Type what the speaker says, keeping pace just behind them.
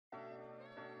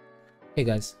Hey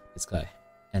guys, it's Kai,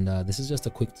 and this is just a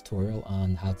quick tutorial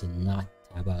on how to not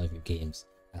tab out of your games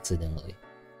accidentally.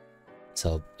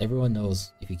 So everyone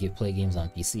knows if you play games on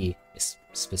PC, it's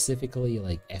specifically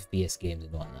like FPS games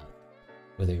and whatnot,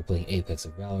 whether you're playing Apex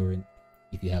or Valorant,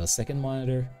 if you have a second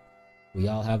monitor, we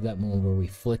all have that moment where we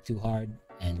flick too hard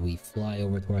and we fly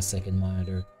over to our second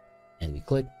monitor and we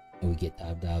click and we get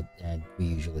tabbed out and we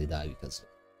usually die because of it.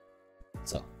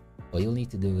 So what you'll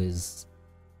need to do is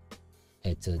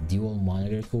head to dual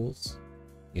monitor tools.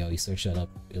 You search that up,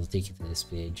 it'll take you to this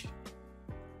page.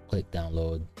 Click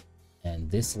download, and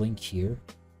this link here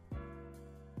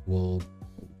will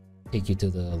take you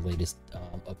to the latest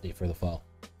update for the file.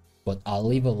 But I'll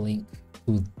leave a link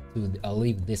I'll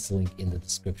leave this link in the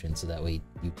description so that way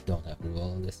you don't have to do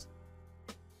all of this.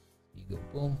 You go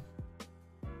boom,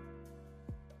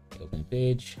 open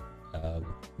page,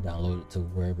 download it to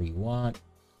wherever you want.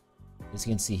 As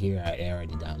you can see here, I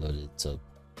already downloaded it, so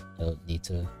I don't need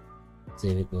to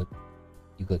save it, but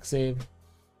you click save,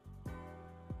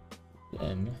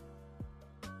 then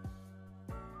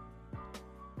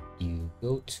you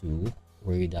go to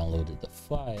where you downloaded the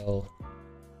file,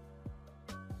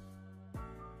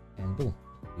 and boom,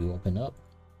 you open up,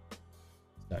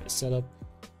 start the setup,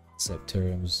 accept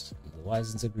terms of the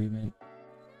license agreement,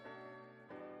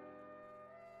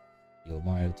 your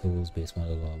monitor tools, base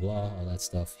model, blah blah, all that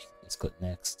stuff. Just click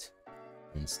next,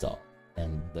 install,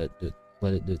 and let it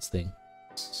do its thing.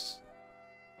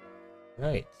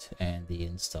 Right, and the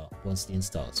install. Once the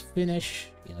install is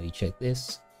finished, you check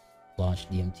this, launch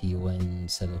DMT when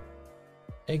setup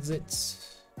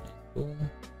exits, and boom.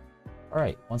 All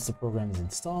right, once the program is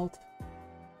installed,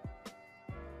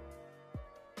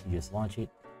 you just launch it.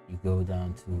 You go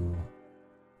down to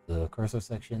the cursor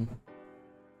section.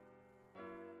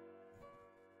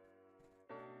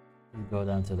 You go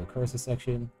down to the cursor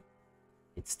section,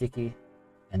 it's sticky,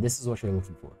 and this is what you're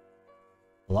looking for.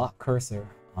 Lock cursor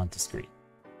onto screen.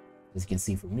 As you can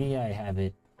see, for me, I have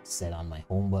it set on my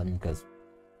home button because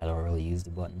I don't really use the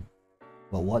button.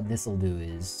 But what this will do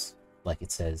is, like it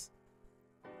says,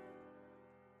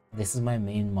 this is my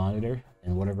main monitor,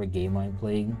 and whatever game I'm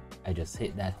playing, I just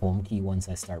hit that home key once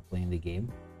I start playing the game.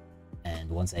 And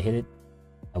once I hit it,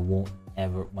 my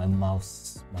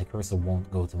cursor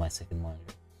won't go to my second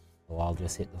monitor. So I'll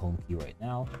just hit the home key right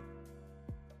now,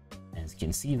 and as you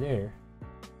can see there,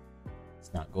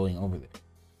 it's not going over there.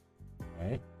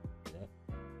 Right?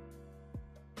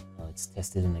 Let's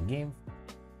test it in the game.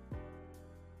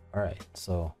 Alright,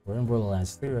 so we're in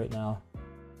Borderlands 3 right now.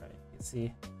 Alright, you can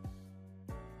see.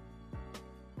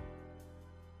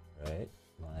 Right,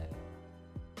 my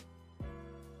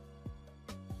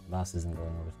mouse isn't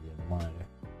going over to the other monitor.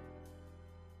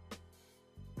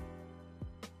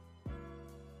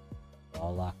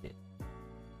 All locked it.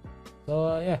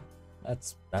 So yeah,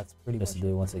 that's pretty much to do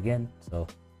it once again. So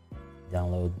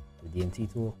download the DMT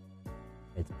tool,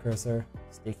 hit the cursor,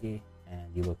 sticky,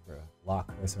 and you look for a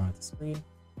lock cursor on the screen.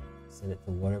 Set it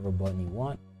to whatever button you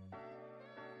want.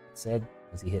 Said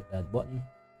as you hit that button,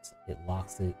 it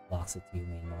locks it to your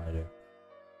main monitor.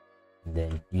 And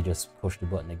then you just push the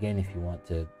button again if you want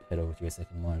to head over to your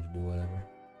second monitor to do whatever.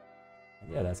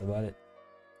 And yeah, that's about it.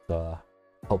 So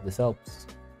hope this helps.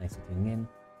 Thanks for tuning in.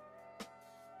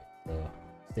 So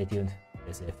stay tuned,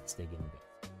 stay safe, stay gaming.